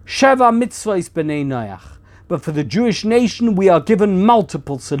 Sheva mitzvahs Bnei Noach. But for the Jewish nation, we are given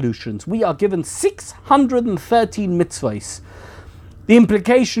multiple solutions. We are given 613 mitzvahs. The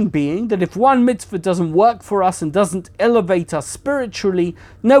implication being that if one mitzvah doesn't work for us and doesn't elevate us spiritually,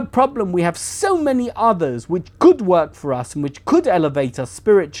 no problem. We have so many others which could work for us and which could elevate us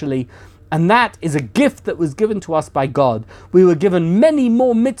spiritually. And that is a gift that was given to us by God. We were given many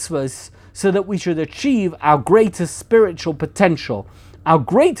more mitzvahs so that we should achieve our greatest spiritual potential. Our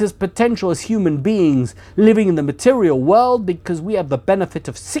greatest potential as human beings living in the material world, because we have the benefit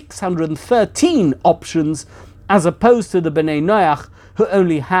of 613 options as opposed to the Bnei Noach who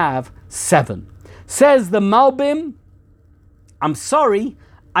only have 7. Says the Malbim, I'm sorry,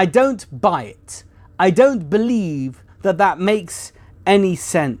 I don't buy it. I don't believe that makes any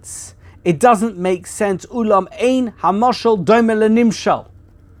sense. It doesn't make sense. Ulam ein hamashal doime lenimshal.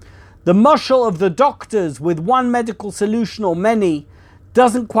 The mashal of the doctors with one medical solution or many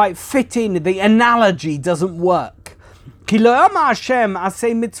doesn't quite fit in. The analogy doesn't work. Ki lo ama Hashem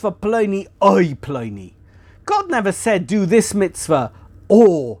aseh mitzvah ploni oi ploni. God never said do this mitzvah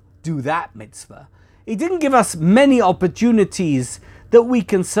or do that mitzvah. He didn't give us many opportunities that we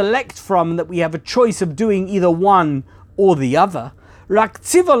can select from, that we have a choice of doing either one or the other. Rak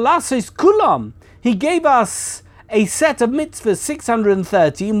tziva lasos kulam. He gave us a set of mitzvahs,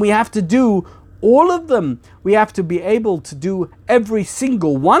 630, and we have to do all of them. We have to be able to do every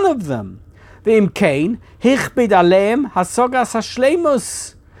single one of them. Ve'im kain, hichbid aleim hasogas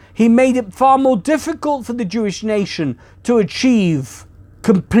hashleimus. He made it far more difficult for the Jewish nation to achieve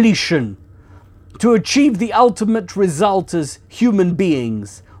completion, to achieve the ultimate result as human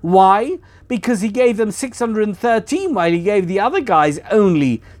beings. Why? Because he gave them 613, while he gave the other guys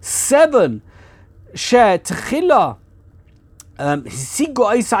only 7.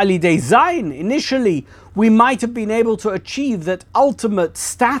 Initially, we might have been able to achieve that ultimate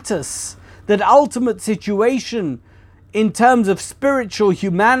status, that ultimate situation in terms of spiritual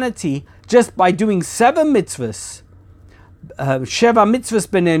humanity just by doing 7 mitzvahs. Sheva mitzvahs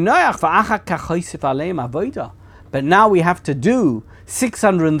b'nei Noach v'achar kach hosef aleim avoda. But now we have to do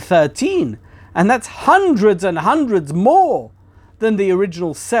 613, and that's hundreds and hundreds more than the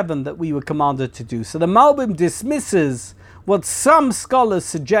original 7 that we were commanded to do. So the Malbim dismisses what some scholars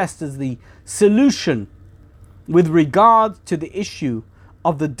suggest as the solution with regard to the issue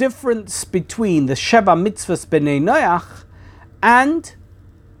of the difference between the Sheva mitzvahs b'nei Noach and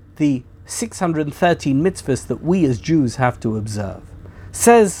the 613 mitzvahs that we as Jews have to observe.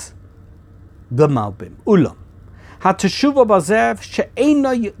 Says the Malbim, Ulam, HaTeshuvah bazev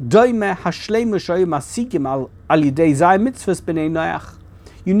she'eino doime hashleimu shoyu masigim al yidei zay mitzvahs b'nei Noach.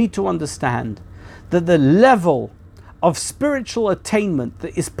 You need to understand that the level of spiritual attainment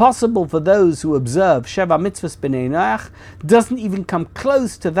that is possible for those who observe Sheva mitzvahs b'nei Noach doesn't even come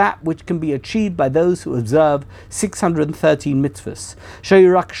close to that which can be achieved by those who observe 613 mitzvahs.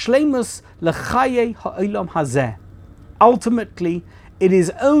 She'yirak shleimus l'chayei ha'olam hazeh. Ultimately, it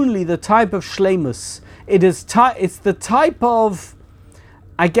is only the type of shleimus, it's the type of,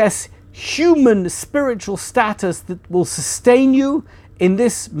 I guess, human spiritual status that will sustain you in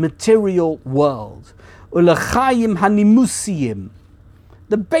this material world. Ulachayim hanimusiyim,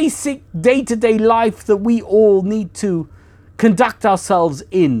 the basic day-to-day life that we all need to conduct ourselves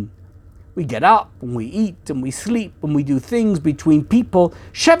in. We get up and we eat and we sleep and we do things between people.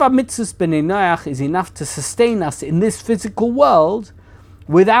 Sheva mitzvahs b'nei Noach is enough to sustain us in this physical world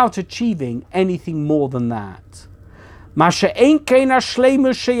without achieving anything more than that. Ma she'ein kein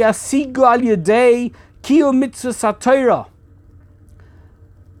hashleimus sheyasigu al yedei kiyum mitzvahs haTorah.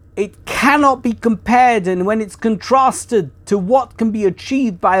 It cannot be compared, and when it's contrasted to what can be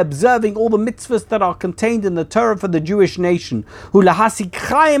achieved by observing all the mitzvahs that are contained in the Torah for the Jewish nation. Be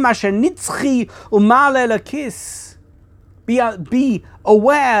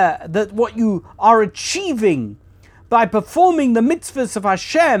aware that what you are achieving by performing the mitzvahs of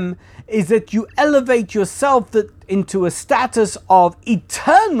Hashem is that you elevate yourself into a status of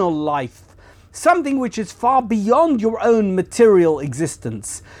eternal life. Something which is far beyond your own material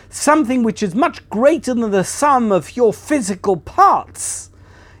existence. Something which is much greater than the sum of your physical parts.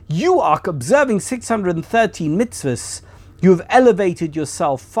 You are observing 613 mitzvahs. You have elevated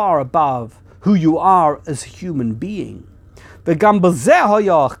yourself far above who you are as a human being. וגם בזה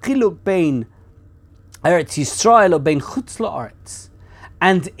היה חילוק בין Eretz Yisrael or בין חוץ לארץ.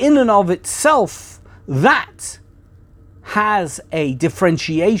 And in and of itself, that has a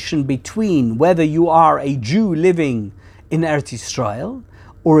differentiation between whether you are a Jew living in Eretz Yisrael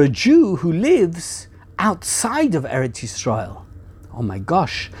or a Jew who lives outside of Eretz Yisrael. Oh my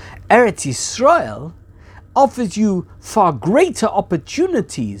gosh, Eretz Yisrael offers you far greater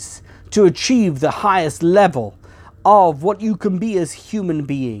opportunities to achieve the highest level of what you can be as a human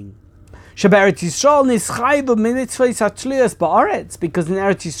being. Because in Eretz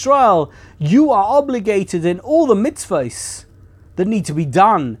Yisrael, you are obligated in all the mitzvahs that need to be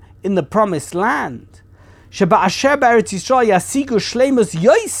done in the promised land. You have to understand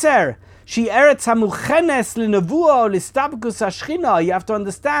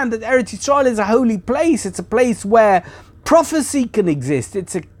that Eretz Yisrael is a holy place. It's a place where prophecy can exist.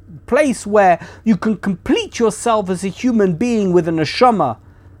 It's a place where you can complete yourself as a human being with a neshama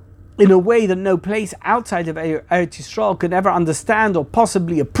in a way that no place outside of Eretz Yisrael can ever understand or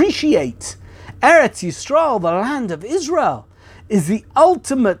possibly appreciate. Eretz Yisrael, the land of Israel, is the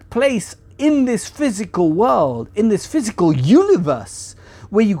ultimate place in this physical world, in this physical universe,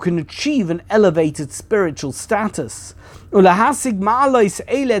 where you can achieve an elevated spiritual status. And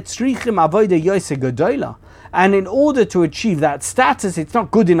in order to achieve that status, it's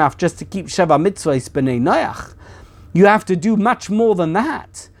not good enough just to keep Sheva mitzvahs b'nei Noach. You have to do much more than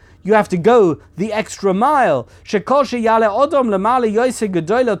that. You have to go the extra mile.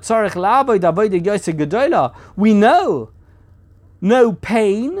 We know, no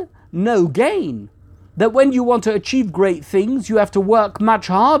pain, no gain. That when you want to achieve great things, you have to work much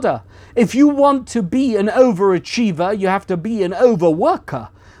harder. If you want to be an overachiever, you have to be an overworker.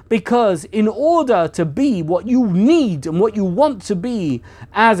 Because in order to be what you need and what you want to be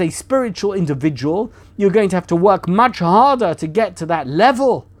as a spiritual individual, you're going to have to work much harder to get to that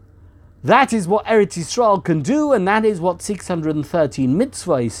level. That is what Eretz Yisrael can do, and that is what 613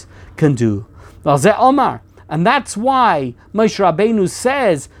 mitzvahs can do. Omar. And that's why Moshe Rabbeinu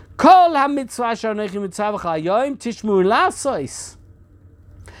says, Kol ha-mitzvah asher anochi mitzavach hayom tishmur lasos.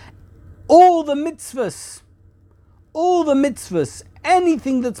 All the mitzvahs,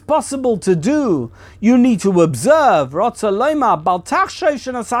 anything that's possible to do, you need to observe. Rotza loima, bal tachshav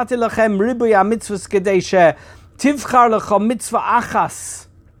shenasati lachem ribuy ha-mitzvahs kedei shetivchar lecha mitzvah achas.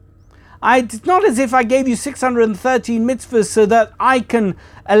 It's not as if I gave you 613 mitzvahs so that I can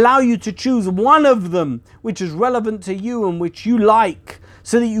allow you to choose one of them which is relevant to you and which you like,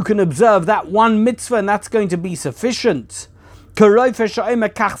 so that you can observe that one mitzvah and that's going to be sufficient. Like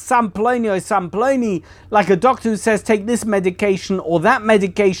a doctor who says take this medication or that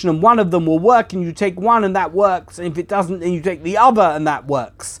medication and one of them will work, and you take one and that works, and if it doesn't then you take the other and that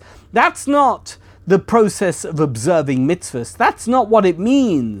works. That's not the process of observing mitzvahs. That's not what it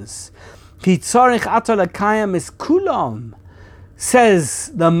means. Says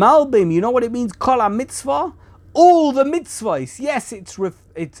the Malbim, you know what it means? Kol mitzvah, all the mitzvahs. Yes, it's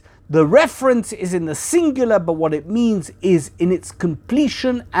the reference is in the singular, but what it means is in its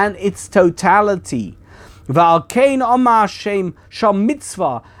completion and its totality. V'alkein omar shem sham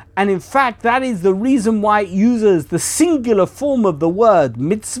mitzvah. And in fact, that is the reason why it uses the singular form of the word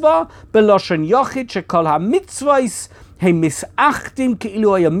mitzvah, beloshen yochid shekol ha-mitzvahs he misachtim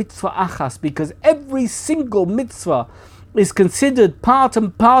ke'ilu haya mitzvah achas, because every single mitzvah is considered part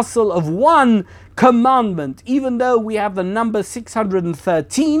and parcel of one commandment. Even though we have the number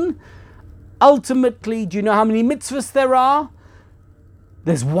 613, ultimately, do you know how many mitzvahs there are?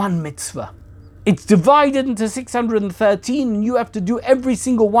 There's one mitzvah. It's divided into 613, and you have to do every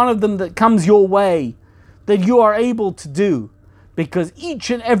single one of them that comes your way, that you are able to do, because each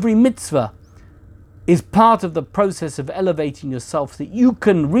and every mitzvah is part of the process of elevating yourself, so that you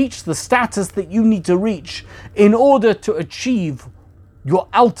can reach the status that you need to reach in order to achieve your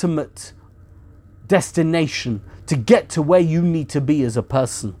ultimate destination, to get to where you need to be as a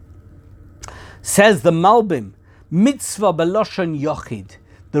person. Says the Malbim, mitzvah beloshen yochid.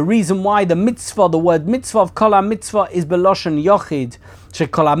 The reason why the mitzvah, the word mitzvah of kol ha-mitzvah is beloshen yochid,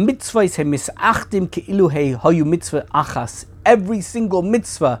 shekol ha-mitzvah is he misachtim ke'ilu he hoyu mitzvah achas. Every single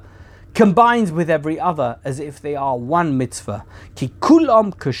mitzvah combines with every other as if they are one mitzvah. Ki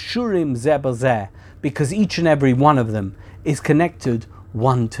kulam kashurim zeh b'zeh, because each and every one of them is connected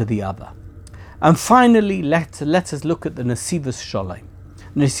one to the other. And finally, let us look at the Nesivos Shalom.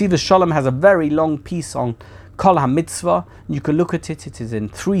 Nesivos Shalom has a very long piece on Kol HaMitzvah. You can look at it. It is in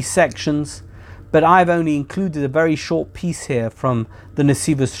 3 sections, but I've only included a very short piece here from the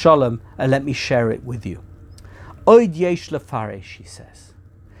Nesivos Shalom, and let me share it with you. Oid yesh lefaresh, he says,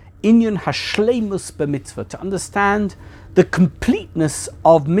 Inyan hashleimus b'mitzvah, to understand the completeness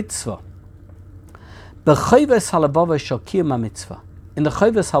of mitzvah. B'chayves halavavos shel kiyum mitzvah. In the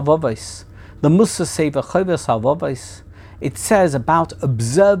Chayves Halavavos, the Musa Sefer Chayves Halavavos, it says about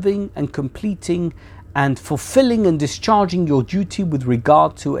observing and completing and fulfilling and discharging your duty with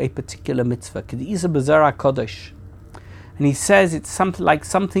regard to a particular mitzvah. K'di'isa b'zera kodesh. And he says it's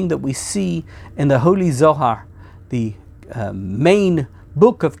something that we see in the Holy Zohar, the main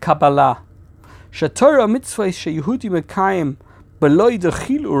book of Kabbalah. Shatorah mitzvah sheyehudi mekayim b'loi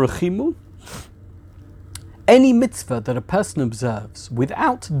dechil urechimu. Any mitzvah that a person observes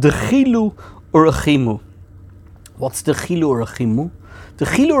without dechilu urechimu. What's dechilu urechimu?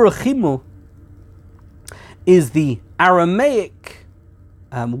 Dechilu urechimu is the Aramaic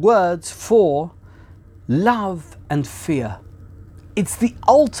words for love and fear. It's the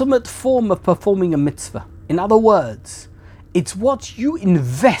ultimate form of performing a mitzvah. In other words, it's what you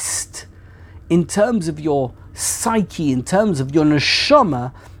invest in terms of your psyche, in terms of your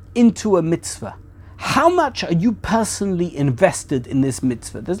neshama, into a mitzvah. How much are you personally invested in this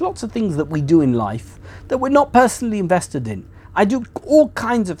mitzvah? There's lots of things that we do in life that we're not personally invested in. I do all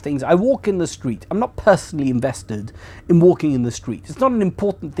kinds of things. I walk in the street. I'm not personally invested in walking in the street. It's not an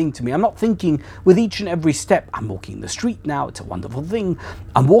important thing to me. I'm not thinking with each and every step, I'm walking in the street now, it's a wonderful thing.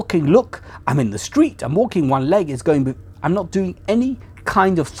 I'm walking, look, I'm in the street. I'm walking, one leg is going, I'm not doing any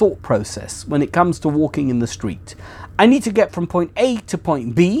kind of thought process when it comes to walking in the street. I need to get from point A to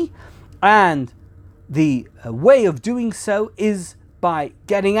point B, and the way of doing so is by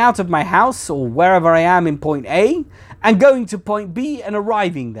getting out of my house or wherever I am in point A and going to point B and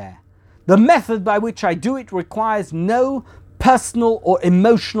arriving there. The method by which I do it requires no personal or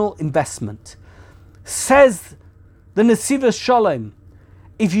emotional investment. Says the Nesivos Shalom,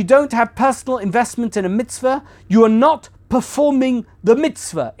 if you don't have personal investment in a mitzvah, you are not performing the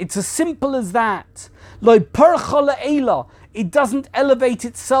mitzvah. It's as simple as that. It doesn't elevate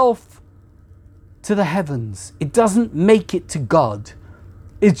itself to the heavens. It doesn't make it to God.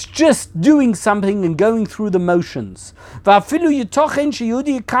 It's just doing something and going through the motions. It's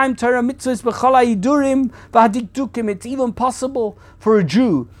even possible for a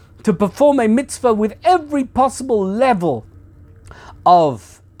Jew to perform a mitzvah with every possible level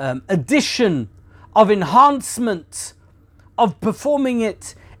of addition, of enhancement, of performing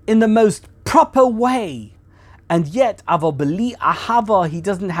it in the most proper way. And yet, avobeli ahava, he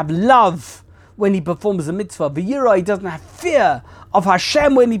doesn't have love when he performs a mitzvah. V'yira, he doesn't have fear of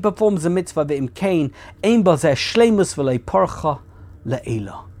Hashem when he performs a mitzvah. V'imkein, ein bazeh shleimus v'lei parcha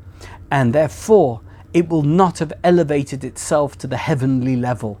le'ela. And therefore, it will not have elevated itself to the heavenly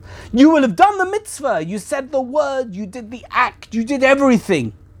level. You will have done the mitzvah, you said the word, you did the act, you did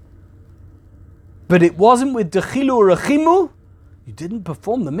everything. But it wasn't with dechilu or rechimu, you didn't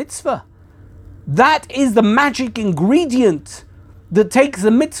perform the mitzvah. That is the magic ingredient that takes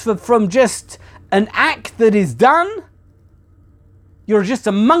the mitzvah from just an act that is done. You're just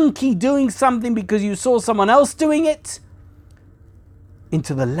a monkey doing something because you saw someone else doing it,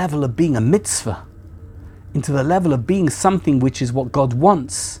 into the level of being a mitzvah, into the level of being something which is what God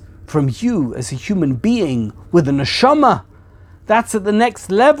wants from you as a human being with a neshama. That's at the next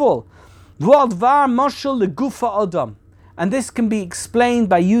level. And this can be explained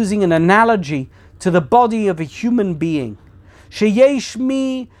by using an analogy to the body of a human being. There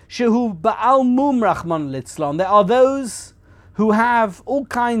are those who have all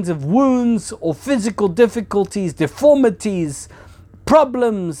kinds of wounds or physical difficulties, deformities,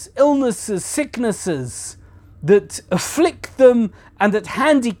 problems, illnesses, sicknesses that afflict them and that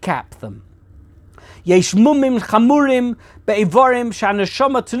handicap them. There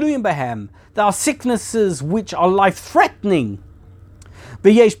are sicknesses which are life-threatening.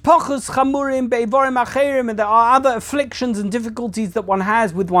 And there are other afflictions and difficulties that one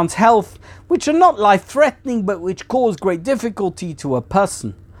has with one's health which are not life-threatening but which cause great difficulty to a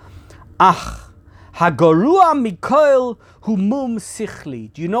person. Hagorua Mikoil Humum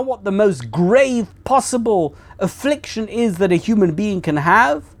Sichli. Do you know what the most grave possible affliction is that a human being can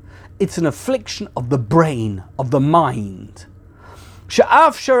have? It's an affliction of the brain, of the mind. It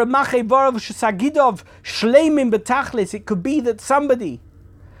could be that somebody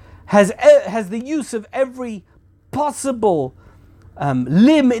has the use of every possible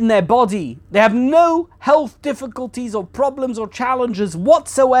limb in their body. They have no health difficulties or problems or challenges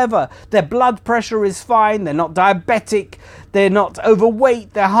whatsoever. Their blood pressure is fine, they're not diabetic, they're not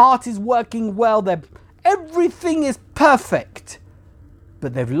overweight, their heart is working well, everything is perfect.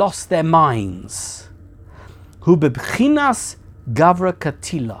 But they've lost their minds. Hu bebchinas gavra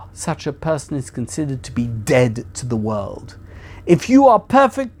katila. Such a person is considered to be dead to the world. If you are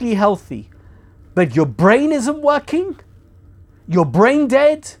perfectly healthy, but your brain isn't working, you're brain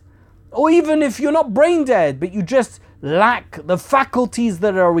dead, or even if you're not brain dead, but you just lack the faculties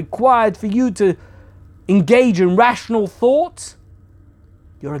that are required for you to engage in rational thought,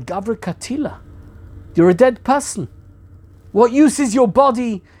 you're a gavra katila. You're a dead person. What use is your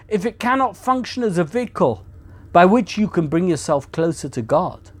body if it cannot function as a vehicle by which you can bring yourself closer to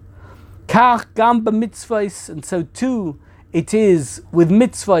God? Kach gam b'mitzvahs, and so too it is with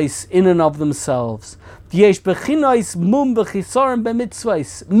mitzvahs in and of themselves. Mitzvahs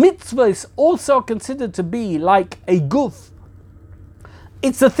also are considered to be like a guf.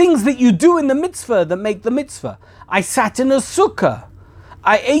 It's the things that you do in the mitzvah that make the mitzvah. I sat in a sukkah.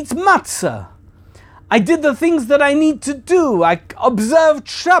 I ate matzah. I did the things that I need to do. I observed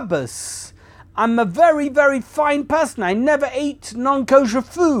Shabbos. I'm a very, very fine person. I never ate non-kosher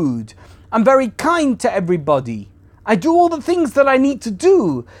food. I'm very kind to everybody. I do all the things that I need to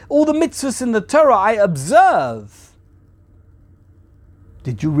do. All the mitzvahs in the Torah I observe.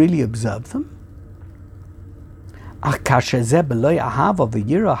 Did you really observe them?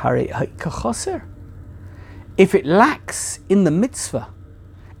 If it lacks in the mitzvah,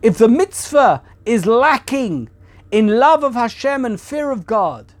 if the mitzvah is lacking in love of Hashem and fear of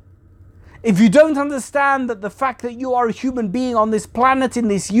God, if you don't understand that the fact that you are a human being on this planet, in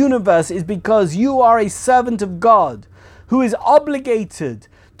this universe, is because you are a servant of God who is obligated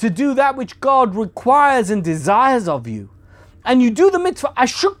to do that which God requires and desires of you, and you do the mitzvah,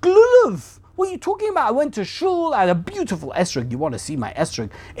 Ashuk Lulav. What are you talking about? I went to shul, I had a beautiful esrog. You want to see my esrog?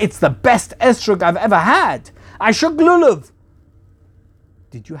 It's the best esrog I've ever had. Ashuk Lulav.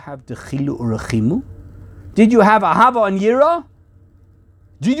 Did you have dechilu or rechimu? Did you have ahava and yira?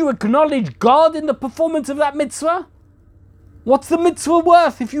 Did you acknowledge God in the performance of that mitzvah? What's the mitzvah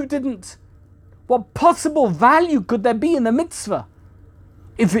worth if you didn't? What possible value could there be in the mitzvah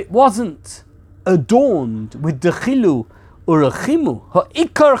if it wasn't adorned with dechilu or rechimu?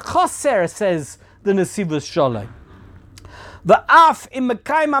 Ha'ikar chaser, says the Nesivos Shalom. V'af im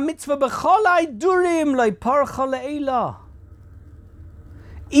mekayim ha-mitzvah b'cholai durim lo parcha le'ela.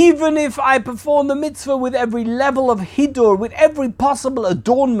 Even if I perform the mitzvah with every level of hidur, with every possible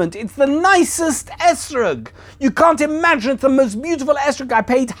adornment, it's the nicest esrog. You can't imagine, it's the most beautiful esrog. I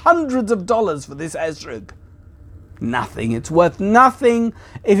paid hundreds of dollars for this esrog. Nothing. It's worth nothing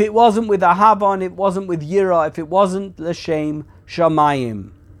if it wasn't with ahavon, it wasn't with yira, if it wasn't l'shem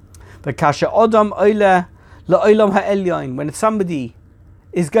shamayim. V'kasha odam oile la'olam ha'elyon. When somebody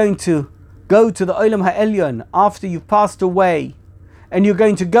is going to go to the olam ha'elyon after you've passed away, and you're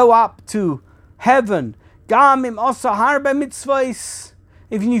going to go up to heaven, even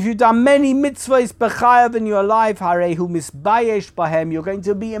if you've done many mitzvahs b'chayav in your life, harehu misbayesh bahem, you're going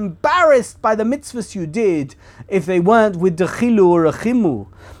to be embarrassed by the mitzvahs you did if they weren't with the chilu or achimu.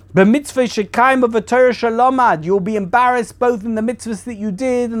 B'mitzvah shekayim of a Torah shalomad, you'll be embarrassed both in the mitzvahs that you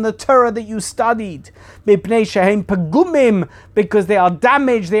did and the Torah that you studied. Mipnei shehem pagumim, because they are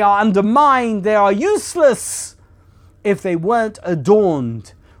damaged, they are undermined, they are useless if they weren't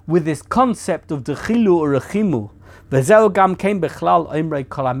adorned with this concept of dechilu or rechimu. V'zeu gam kein bechlal omrei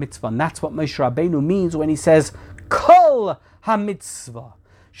kol ha-mitzvah. And that's what Moshe Rabbeinu means when he says kol ha-mitzvah.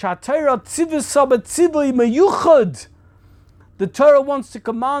 Sh'ha-Torah tzivusa b'tzivui meyuchad. The Torah wants to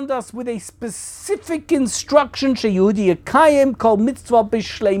command us with a specific instruction, sheyehudi yakayim kol mitzvah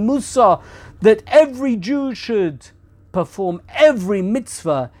b'shleimusa, that every Jew should perform every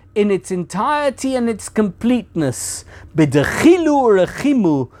mitzvah in its entirety and its completeness, b'dechilu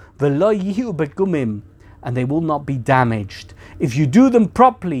rechimu v'lo yihu begumim, and they will not be damaged. If you do them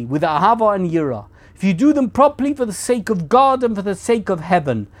properly with ahava and yira, if you do them properly for the sake of God and for the sake of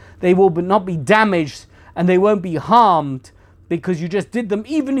heaven, they will not be damaged and they won't be harmed because you just did them,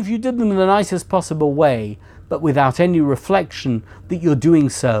 even if you did them in the nicest possible way, but without any reflection that you're doing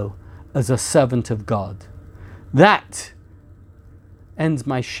so as a servant of God. That ends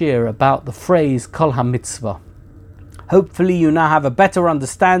my shir about the phrase kol ha-mitzvah. Hopefully you now have a better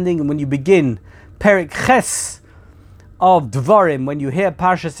understanding, and when you begin Perik Ches of Dvarim, when you hear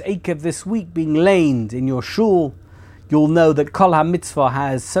Parshas Eikev this week being laned in your shul, you'll know that kol ha-mitzvah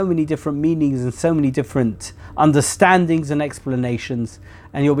has so many different meanings and so many different understandings and explanations,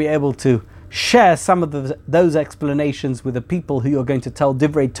 and you'll be able to share some of those explanations with the people who you're going to tell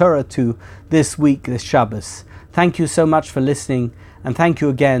Divrei Torah to this week, this Shabbos. Thank you so much for listening, and thank you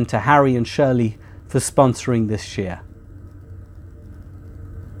again to Harry and Shirley for sponsoring this shir.